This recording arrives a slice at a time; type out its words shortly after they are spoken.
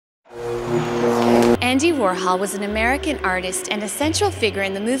Andy Warhol was an American artist and a central figure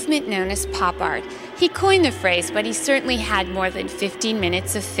in the movement known as pop art. He coined the phrase, but he certainly had more than 15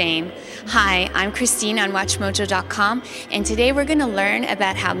 minutes of fame. Hi, I'm Christine on WatchMojo.com, and today we're going to learn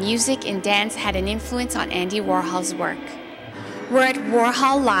about how music and dance had an influence on Andy Warhol's work. We're at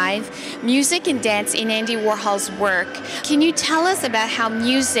Warhol Live, music and dance in Andy Warhol's work. Can you tell us about how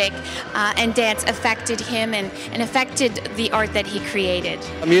music and dance affected him and affected the art that he created?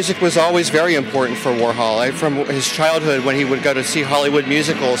 Music was always very important for Warhol. From his childhood, when he would go to see Hollywood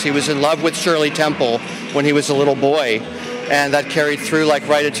musicals, he was in love with Shirley Temple when he was a little boy. And that carried through like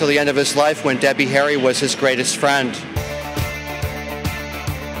right until the end of his life when Debbie Harry was his greatest friend.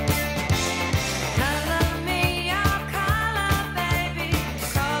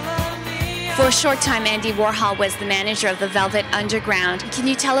 For a short time, Andy Warhol was the manager of the Velvet Underground. Can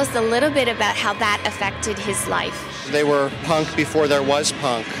you tell us a little bit about how that affected his life? They were punk before there was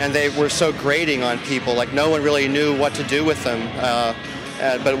punk, and they were so grating on people, like no one really knew what to do with them,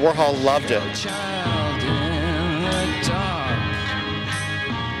 but Warhol loved it.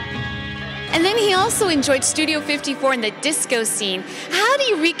 And then he also enjoyed Studio 54 and the disco scene. How do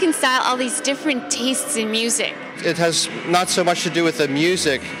you reconcile all these different tastes in music? It has not so much to do with the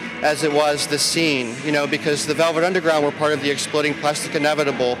music as it was the scene, because the Velvet Underground were part of the Exploding Plastic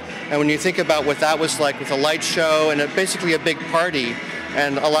Inevitable. And when you think about what that was like with a light show and basically a big party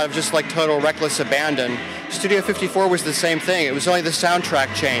and a lot of just like total reckless abandon, Studio 54 was the same thing. It was only the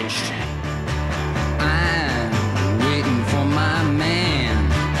soundtrack changed. I'm waiting for my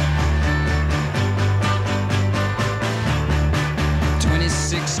man.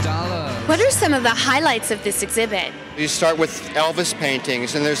 $26. What are some of the highlights of this exhibit? You start with Elvis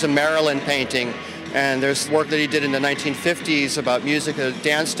paintings, and there's a Marilyn painting, and there's work that he did in the 1950s about music, a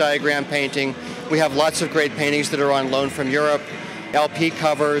dance diagram painting. We have lots of great paintings that are on loan from Europe, LP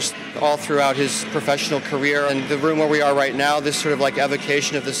covers all throughout his professional career. And the room where we are right now, this sort of like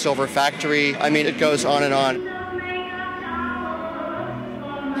evocation of the Silver Factory, I mean, it goes on and on.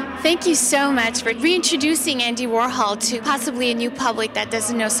 Thank you so much for reintroducing Andy Warhol to possibly a new public that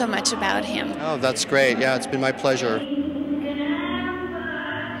doesn't know so much about him. Oh, that's great. Yeah, it's been my pleasure.